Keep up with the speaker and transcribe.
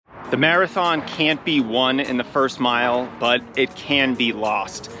The marathon can't be won in the first mile, but it can be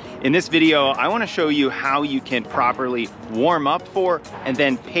lost. In this video, I want to show you how you can properly warm up for and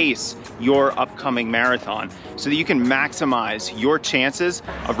then pace your upcoming marathon so that you can maximize your chances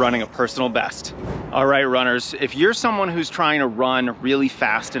of running a personal best. All right, runners, if you're someone who's trying to run really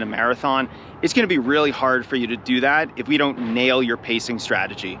fast in a marathon, it's going to be really hard for you to do that if we don't nail your pacing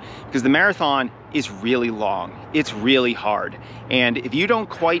strategy, because the marathon is really long. It's really hard. And if you don't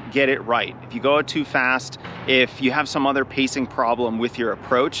quite get it right, if you go out too fast, if you have some other pacing problem with your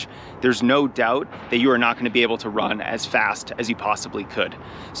approach, there's no doubt that you are not going to be able to run as fast as you possibly could.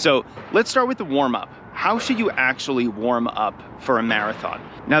 So let's start with the warm-up. How should you actually warm up for a marathon?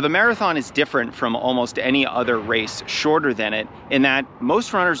 Now, the marathon is different from almost any other race shorter than it in that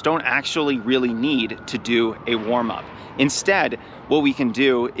most runners don't actually really need to do a warm-up. Instead, what we can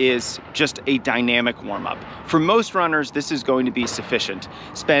do is just a dynamic warm-up. For most runners, this is going to be sufficient.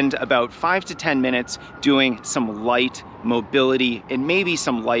 Spend about 5 to 10 minutes doing some light mobility and maybe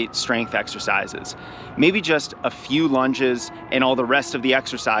some light strength exercises. Maybe just a few lunges and all the rest of the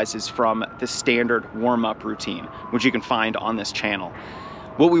exercises from the standard warm-up routine, which you can find on this channel.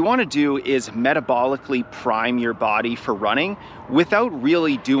 What we want to do is metabolically prime your body for running without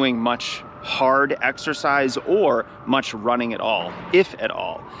really doing much hard exercise or much running at all, if at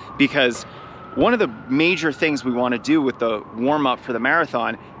all. Because one of the major things we want to do with the warm-up for the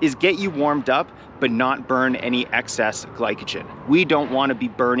marathon is get you warmed up but not burn any excess glycogen. We don't want to be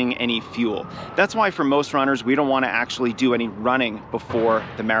burning any fuel. That's why for most runners, we don't want to actually do any running before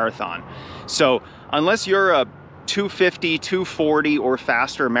the marathon. So unless you're a 250, 240 or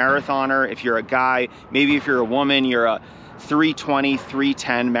faster marathoner, if you're a guy, maybe if you're a woman, you're a 320,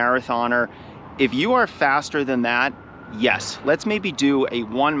 310 marathoner. If you are faster than that, yes, let's maybe do a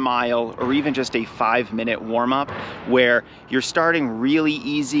 1 mile or even just a 5-minute warm-up where you're starting really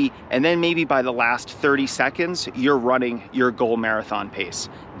easy and then maybe by the last 30 seconds, you're running your goal marathon pace.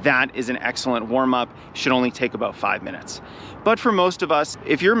 That is an excellent warm-up, should only take about 5 minutes. But for most of us,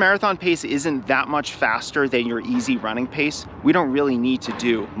 if your marathon pace isn't that much faster than your easy running pace, we don't really need to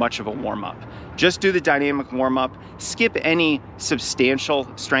do much of a warm-up. Just do the dynamic warm-up, skip any substantial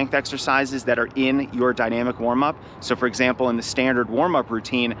strength exercises that are in your dynamic warm-up. So for example, in the standard warm-up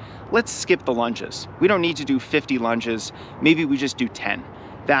routine, let's skip the lunges. We don't need to do 50 lunges, maybe we just do 10.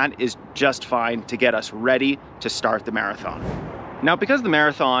 That is just fine to get us ready to start the marathon. Now, because the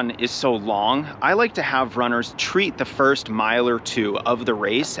marathon is so long, I like to have runners treat the first mile or two of the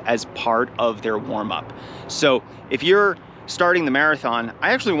race as part of their warm-up. So if you're starting the marathon,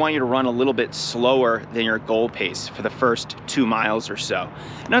 I actually want you to run a little bit slower than your goal pace for the first 2 miles or so.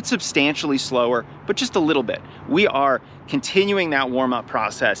 Not substantially slower, but just a little bit. We are continuing that warm-up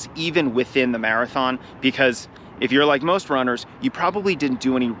process even within the marathon, because if you're like most runners, you probably didn't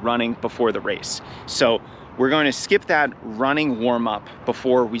do any running before the race. So we're going to skip that running warm-up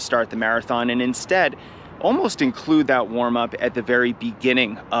before we start the marathon and instead almost include that warm-up at the very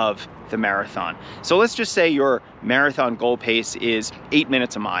beginning of the marathon. So let's just say your marathon goal pace is 8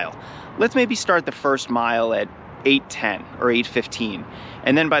 minutes a mile. Let's maybe start the first mile at 8:10 or 8:15.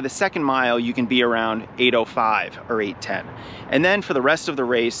 And then by the second mile, you can be around 8:05 or 8:10. And then for the rest of the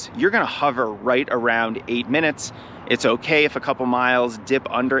race, you're gonna hover right around 8 minutes. It's okay if a couple miles dip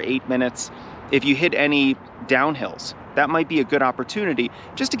under 8 minutes. If you hit any downhills, that might be a good opportunity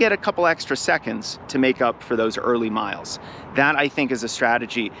just to get a couple extra seconds to make up for those early miles. That, I think, is a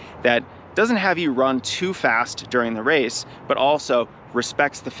strategy that doesn't have you run too fast during the race, but also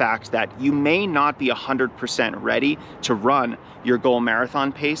respects the fact that you may not be 100% ready to run your goal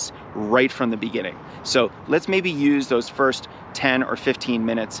marathon pace right from the beginning. So let's maybe use those first 10 or 15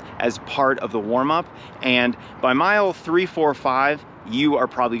 minutes as part of the warm-up, and by mile 3, 4, 5, you are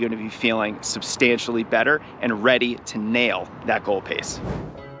probably going to be feeling substantially better and ready to nail that goal pace.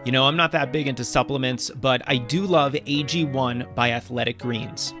 You know, I'm not that big into supplements, but I do love AG1 by Athletic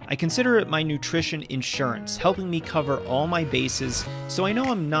Greens. I consider it my nutrition insurance, helping me cover all my bases so I know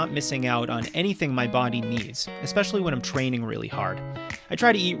I'm not missing out on anything my body needs, especially when I'm training really hard. I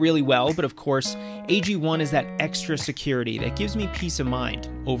try to eat really well, but of course, AG1 is that extra security that gives me peace of mind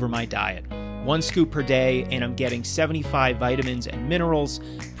over my diet. 1 scoop per day, and I'm getting 75 vitamins and minerals,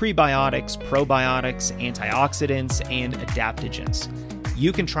 prebiotics, probiotics, antioxidants, and adaptogens.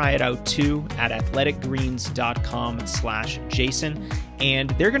 You can try it out too at athleticgreens.com/Jason, and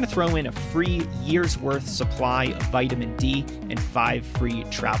they're going to throw in a free year's worth supply of vitamin D and 5 free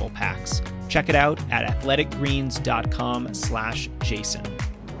travel packs. Check it out at athleticgreens.com/Jason.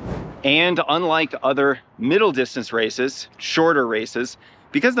 And unlike other middle distance races, shorter races,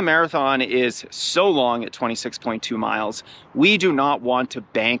 Because the marathon is so long at 26.2 miles, we do not want to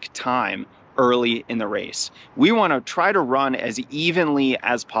bank time early in the race. We want to try to run as evenly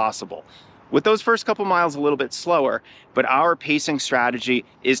as possible. With those first couple miles a little bit slower, but our pacing strategy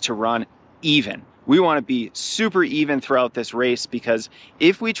is to run even. We want to be super even throughout this race, because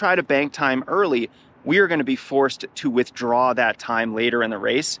if we try to bank time early, we are going to be forced to withdraw that time later in the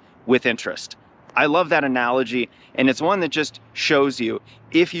race with interest. I love that analogy, and it's one that just shows you,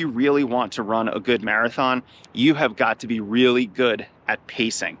 if you really want to run a good marathon, you have got to be really good at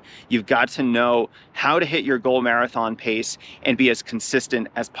pacing. You've got to know how to hit your goal marathon pace and be as consistent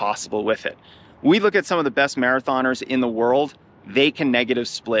as possible with it. We look at some of the best marathoners in the world, they can negative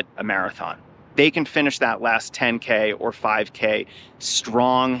split a marathon. They can finish that last 10K or 5K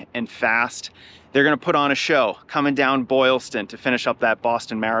strong and fast. They're gonna put on a show coming down Boylston to finish up that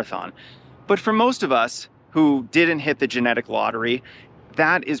Boston Marathon. But for most of us who didn't hit the genetic lottery,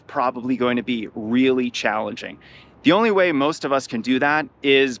 that is probably going to be really challenging. The only way most of us can do that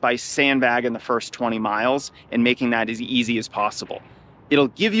is by sandbagging the first 20 miles and making that as easy as possible. It'll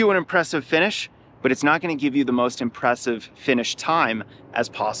give you an impressive finish, but it's not going to give you the most impressive finish time as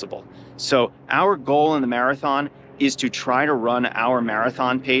possible. So our goal in the marathon is to try to run our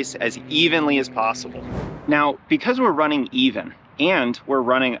marathon pace as evenly as possible. Now, because we're running even and we're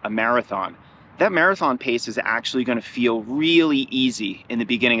running a marathon, that marathon pace is actually going to feel really easy in the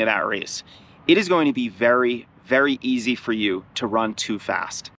beginning of that race. It is going to be very, very easy for you to run too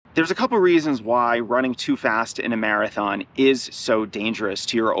fast. There's a couple reasons why running too fast in a marathon is so dangerous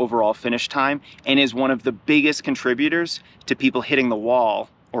to your overall finish time and is one of the biggest contributors to people hitting the wall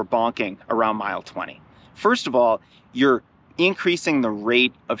or bonking around mile 20. First of all, you're increasing the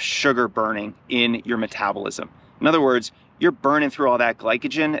rate of sugar burning in your metabolism. In other words, you're burning through all that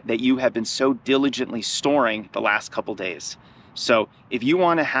glycogen that you have been so diligently storing the last couple days. So if you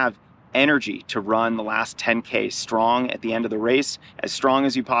want to have energy to run the last 10K strong at the end of the race, as strong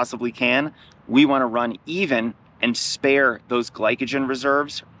as you possibly can, we want to run even and spare those glycogen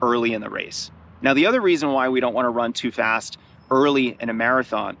reserves early in the race. Now, the other reason why we don't want to run too fast early in a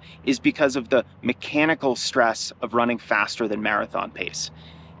marathon is because of the mechanical stress of running faster than marathon pace.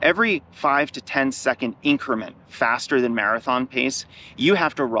 Every 5 to 10 second increment faster than marathon pace, you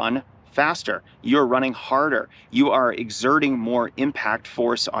have to run faster. You're running harder. You are exerting more impact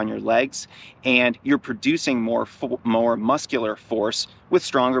force on your legs, and you're producing more muscular force with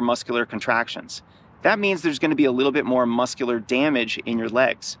stronger muscular contractions. That means there's going to be a little bit more muscular damage in your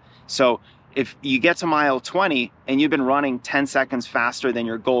legs. So if you get to mile 20 and you've been running 10 seconds faster than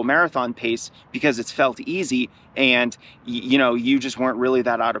your goal marathon pace because it's felt easy and you just weren't really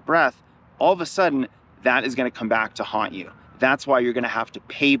that out of breath, all of a sudden that is going to come back to haunt you. That's why you're going to have to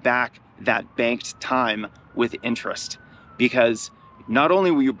pay back that banked time with interest, because not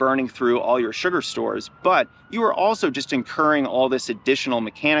only were you burning through all your sugar stores, but you were also just incurring all this additional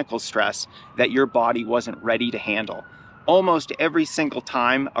mechanical stress that your body wasn't ready to handle. Almost every single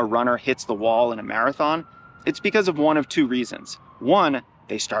time a runner hits the wall in a marathon, it's because of one of two reasons. One,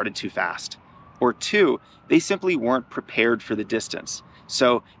 they started too fast. Or two, they simply weren't prepared for the distance.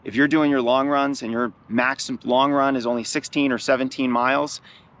 So if you're doing your long runs and your max long run is only 16 or 17 miles,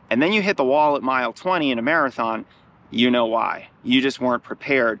 and then you hit the wall at mile 20 in a marathon, you know why. You just weren't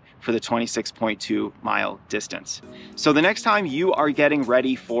prepared for the 26.2 mile distance. So the next time you are getting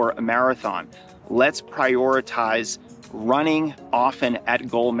ready for a marathon, let's prioritize running often at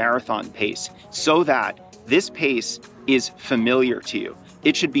goal marathon pace so that this pace is familiar to you.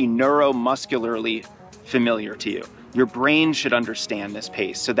 It should be neuromuscularly familiar to you. Your brain should understand this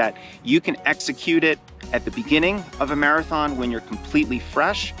pace so that you can execute it at the beginning of a marathon when you're completely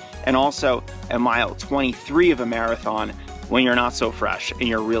fresh, and also at mile 23 of a marathon when you're not so fresh and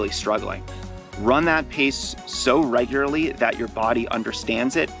you're really struggling. Run that pace so regularly that your body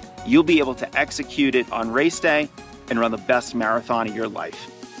understands it. You'll be able to execute it on race day and run the best marathon of your life.